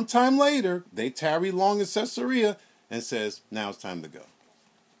long time later. They tarry long in Caesarea and says, now it's time to go.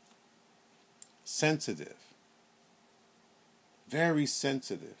 Sensitive. Very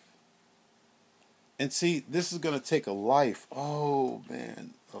sensitive. And see, this is going to take a life. Oh,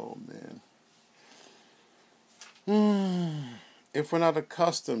 man. Oh, man. If we're not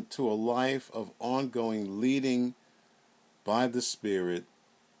accustomed to a life of ongoing leading by the Spirit,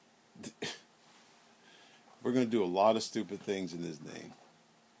 we're going to do a lot of stupid things in His name.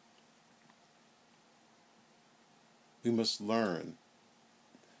 We must learn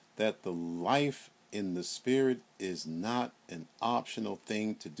that the life in the Spirit is not an optional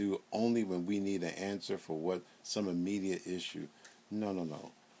thing to do only when we need an answer for what some immediate issue. No, no,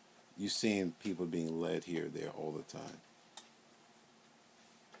 no. You're seeing people being led here, there, all the time.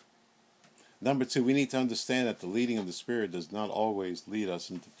 Number two, we need to understand that the leading of the Spirit does not always lead us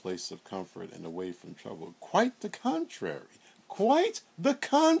into a place of comfort and away from trouble. Quite the contrary. Quite the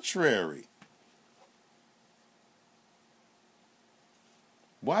contrary.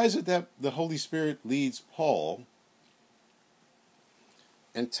 Why is it that the Holy Spirit leads Paul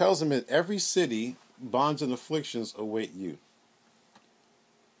and tells him in every city, bonds and afflictions await you,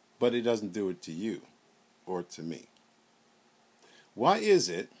 but he doesn't do it to you or to me? Why is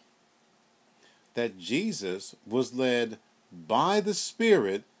it that Jesus was led by the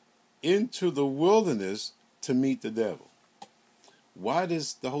Spirit into the wilderness to meet the devil? Why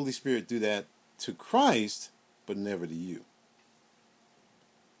does the Holy Spirit do that to Christ, but never to you?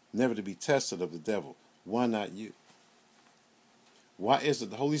 Never to be tested of the devil. Why not you? Why is it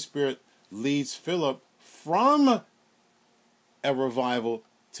the Holy Spirit leads Philip from a revival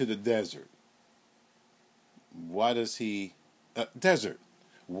to the desert? Why does he... desert.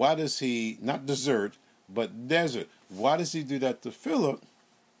 Why does he... not desert, but desert. Why does he do that to Philip,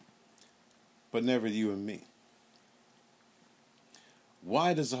 but never to you and me?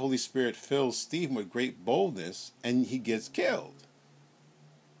 Why does the Holy Spirit fill Stephen with great boldness and he gets killed?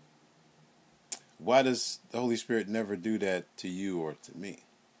 Why does the Holy Spirit never do that to you or to me?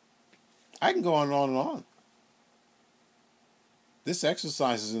 I can go on and on and on. This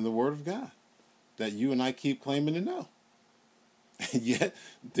exercise is in the Word of God that you and I keep claiming to know. And yet,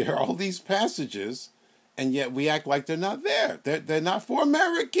 there are all these passages, and yet we act like they're not there. They're not for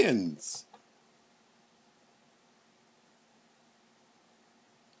Americans.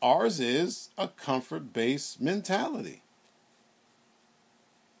 Ours is a comfort-based mentality.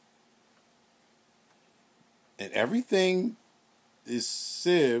 And everything is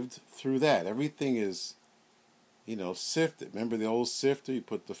sieved through that. Everything is, sifted. Remember the old sifter? You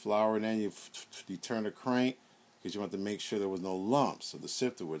put the flour in there, and you turn the crank because you want to make sure there was no lumps. So the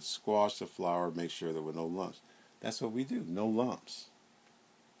sifter would squash the flour, make sure there were no lumps. That's what we do. No lumps.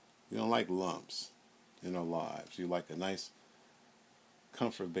 We don't like lumps in our lives. You like a nice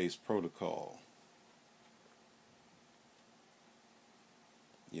comfort-based protocol.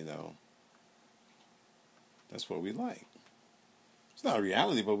 That's what we like. It's not a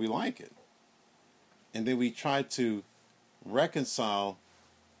reality, but we like it. And then we try to reconcile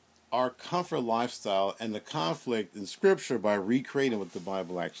our comfort lifestyle and the conflict in Scripture by recreating what the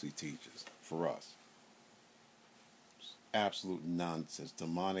Bible actually teaches for us. It's absolute nonsense,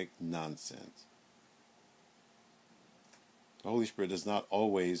 demonic nonsense. The Holy Spirit does not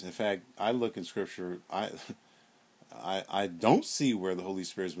always, in fact, I look in Scripture, I don't see where the Holy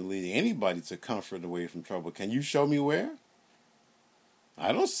Spirit's been leading anybody to comfort and away from trouble. Can you show me where?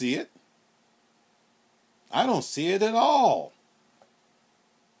 I don't see it. I don't see it at all.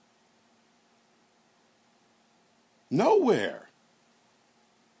 Nowhere.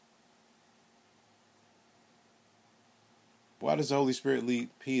 Why does the Holy Spirit lead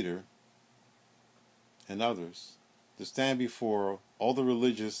Peter and others to stand before all the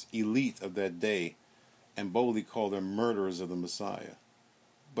religious elite of that day and boldly call them murderers of the Messiah?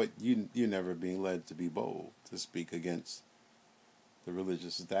 But you're never being led to be bold, to speak against the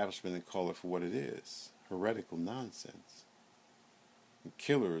religious establishment and call it for what it is. Heretical nonsense. And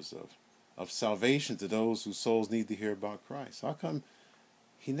killers of salvation to those whose souls need to hear about Christ. How come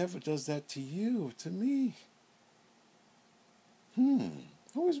he never does that to you or to me? I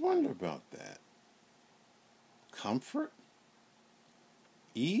always wonder about that. Comfort?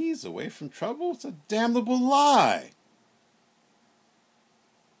 Ease? Away from trouble? It's a damnable lie.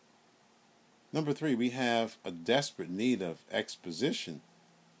 Number 3, we have a desperate need of exposition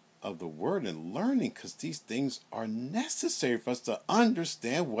of the Word and learning, because these things are necessary for us to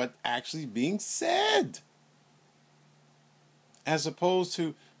understand what actually being said. As opposed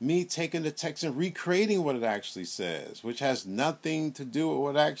to me taking the text and recreating what it actually says, which has nothing to do with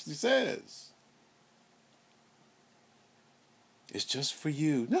what it actually says. It's just for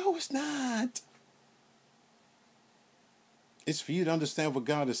you. No, it's not. It's for you to understand what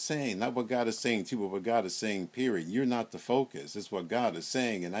God is saying, not what God is saying to you, but what God is saying, period. You're not the focus. It's what God is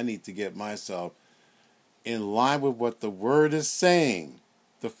saying, and I need to get myself in line with what the Word is saying.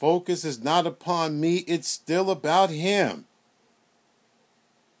 The focus is not upon me. It's still about Him.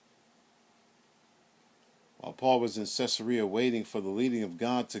 While Paul was in Caesarea waiting for the leading of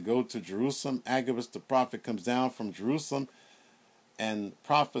God to go to Jerusalem, Agabus the prophet comes down from Jerusalem and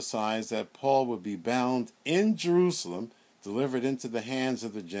prophesies that Paul would be bound in Jerusalem, delivered into the hands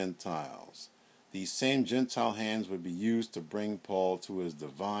of the Gentiles. these same Gentile hands would be used to bring Paul to his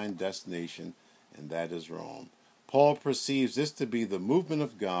divine destination, and that is Rome. Paul perceives this to be the movement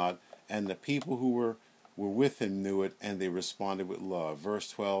of God, and the people who were with him knew it, and they responded with love. Verse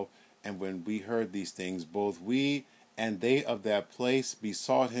 12, and when we heard these things, both we and they of that place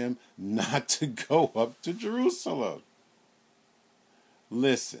besought him not to go up to Jerusalem.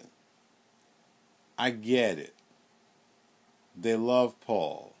 Listen, I get it. They love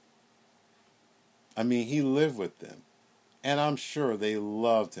Paul. I mean, he lived with them. And I'm sure they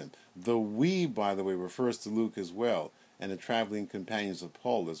loved him. The we, by the way, refers to Luke as well, and the traveling companions of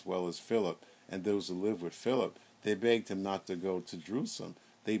Paul, as well as Philip, and those who lived with Philip. They begged him not to go to Jerusalem.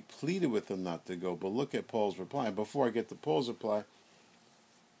 They pleaded with him not to go. But look at Paul's reply. Before I get to Paul's reply,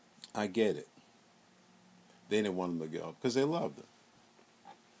 I get it. They didn't want him to go because they loved him.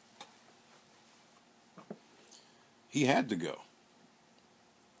 He had to go.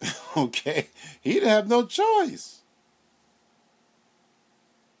 Okay? He'd have no choice.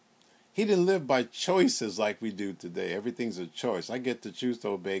 He didn't live by choices like we do today. Everything's a choice. I get to choose to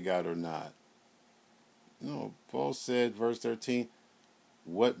obey God or not. No, Paul said, verse 13,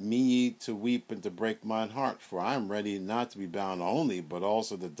 what me ye to weep and to break mine heart? For I am ready not to be bound only, but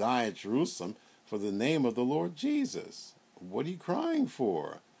also to die at Jerusalem for the name of the Lord Jesus. What are you crying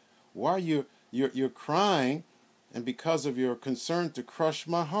for? Why are you're crying? And because of your concern to crush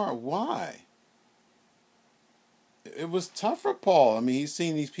my heart. Why? It was tough for Paul. I mean, he's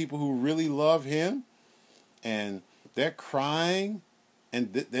seen these people who really love him, and they're crying.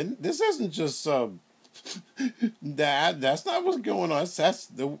 And then this isn't just that's not what's going on.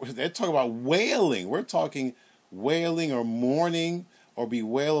 They're talking about wailing. We're talking wailing or mourning, or be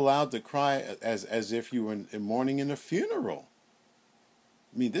wail aloud to cry as if you were in mourning in a funeral.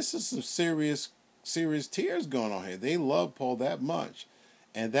 I mean, this is some serious tears going on here. They love Paul that much.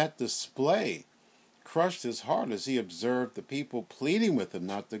 And that display crushed his heart as he observed the people pleading with him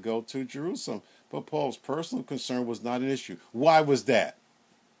not to go to Jerusalem. But Paul's personal concern was not an issue. Why was that?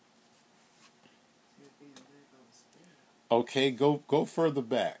 Okay, go further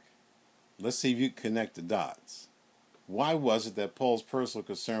back. Let's see if you can connect the dots. Why was it that Paul's personal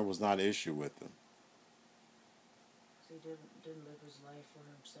concern was not an issue with him? He didn't live his life for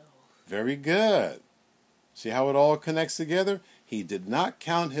himself. Very good. See how it all connects together? He did not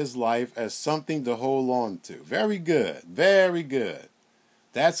count his life as something to hold on to. Very good. Very good.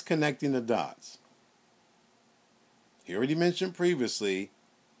 That's connecting the dots. He already mentioned previously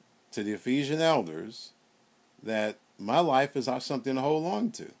to the Ephesian elders that my life is not something to hold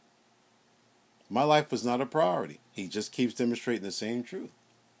on to. My life is not a priority. He just keeps demonstrating the same truth.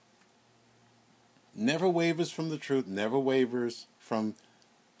 Never wavers from the truth, never wavers from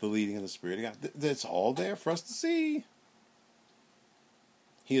the leading of the Spirit of God. That's all there for us to see.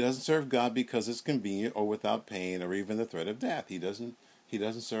 He doesn't serve God because it's convenient or without pain or even the threat of death. He doesn't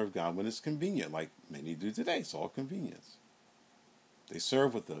serve God when it's convenient, like many do today. It's all convenience. They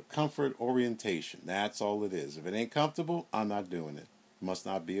serve with a comfort orientation. That's all it is. If it ain't comfortable, I'm not doing it. It must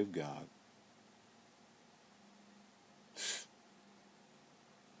not be of God.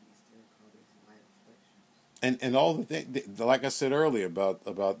 And all the things, like I said earlier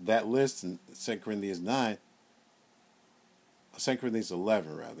about that list in 2 Corinthians 9, 2 Corinthians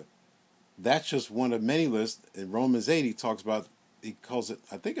 11 rather, that's just one of many lists. In Romans 8, he calls it,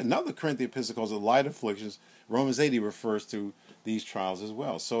 I think another Corinthian epistle calls it light afflictions. Romans 8 refers to these trials as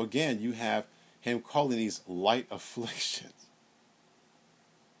well. So again, you have him calling these light afflictions.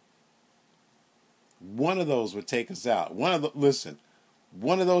 One of those would take us out. One of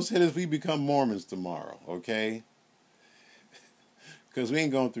those hit us, we become Mormons tomorrow, okay? Because we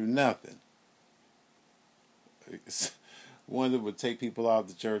ain't going through nothing. One that would take people out of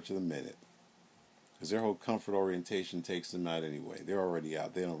the church in a minute. Because their whole comfort orientation takes them out anyway. They're already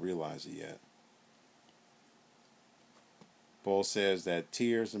out. They don't realize it yet. Paul says that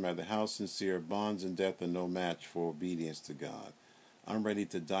tears, no matter how sincere, bonds and death are no match for obedience to God. I'm ready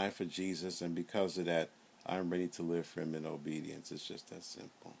to die for Jesus, and because of that, I'm ready to live for him in obedience. It's just that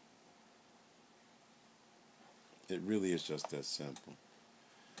simple. It really is just that simple.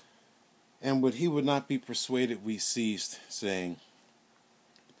 And when he would not be persuaded, we ceased, saying,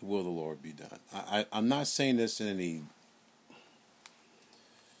 the will of the Lord be done. I'm not saying this in any,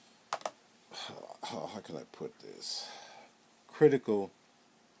 how can I put this? Critical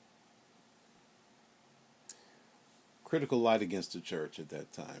light against the church at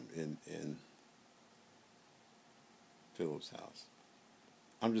that time in Philip's house.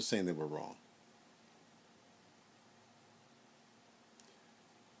 I'm just saying they were wrong.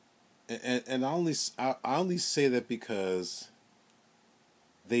 And I only say that because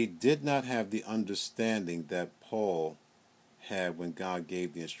they did not have the understanding that Paul had when God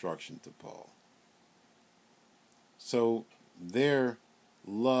gave the instruction to Paul. So their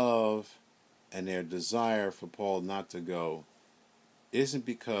love and their desire for Paul not to go isn't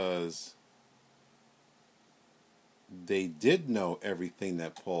because they did know everything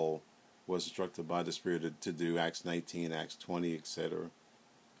that Paul was instructed by the Spirit to do, Acts 19, Acts 20, etc.,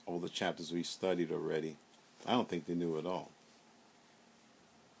 all the chapters we studied already. I don't think they knew it all.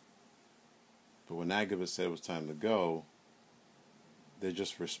 But when Agabus said it was time to go, they're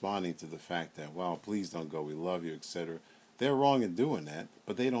just responding to the fact that, well, please don't go, we love you, etc. They're wrong in doing that,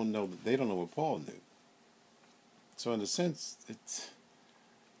 but they don't know what Paul knew. So in a sense, it's,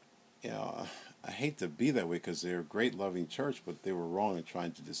 I hate to be that way because they're a great loving church, but they were wrong in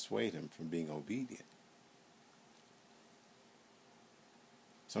trying to dissuade him from being obedient.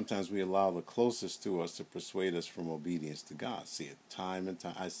 Sometimes we allow the closest to us to persuade us from obedience to God. See it time and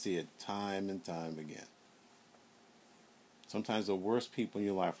time. I see it time and time again. Sometimes the worst people in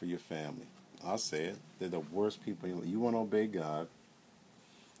your life are your family. I'll say it. They're the worst people in your life. You want to obey God.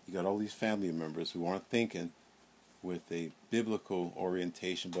 You got all these family members who aren't thinking with a biblical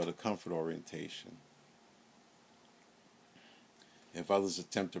orientation, but a comfort orientation. If others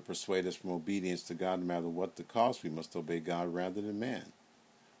attempt to persuade us from obedience to God, no matter what the cost, we must obey God rather than man.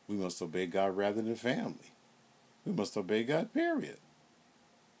 We must obey God rather than family. We must obey God, period.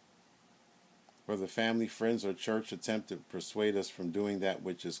 Whether family, friends, or church attempt to persuade us from doing that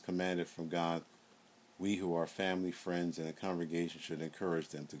which is commanded from God, we who are family, friends, and a congregation should encourage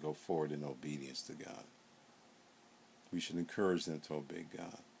them to go forward in obedience to God. We should encourage them to obey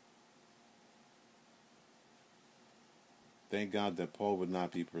God. Thank God that Paul would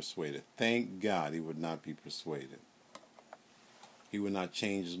not be persuaded. Thank God he would not be persuaded. He would not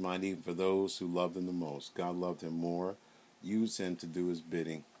change his mind even for those who loved him the most. God loved him more, used him to do his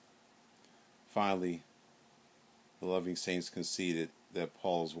bidding. Finally, the loving saints conceded that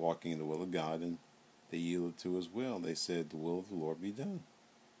Paul's walking in the will of God, and they yielded to his will. They said, the will of the Lord be done.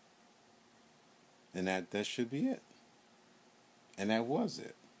 And that should be it. And that was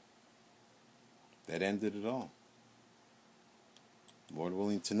it. That ended it all. Lord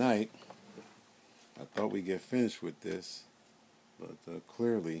willing, tonight, I thought we'd get finished with this, but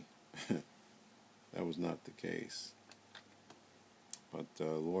clearly that was not the case. But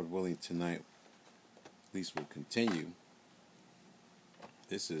Lord willing, tonight, at least we'll continue.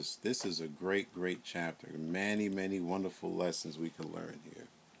 This is a great, great chapter. Many, many wonderful lessons we can learn here.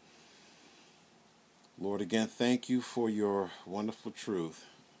 Lord, again, thank you for your wonderful truth.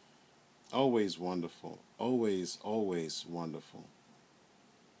 Always wonderful. Always, always wonderful.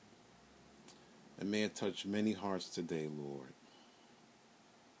 And may it touch many hearts today, Lord.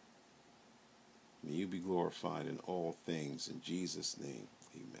 May you be glorified in all things. In Jesus' name,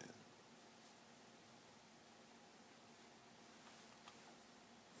 amen.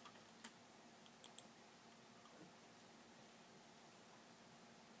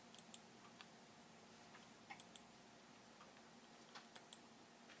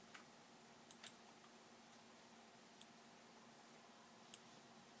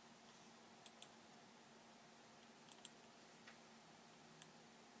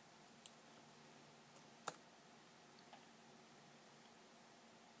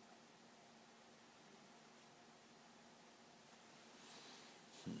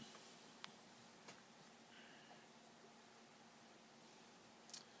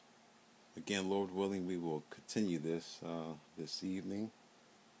 Again, Lord willing, we will continue this this evening.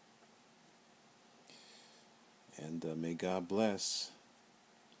 And may God bless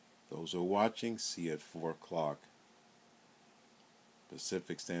those who are watching. See you at 4 o'clock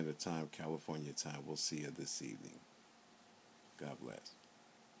Pacific Standard Time, California time. We'll see you this evening. God bless.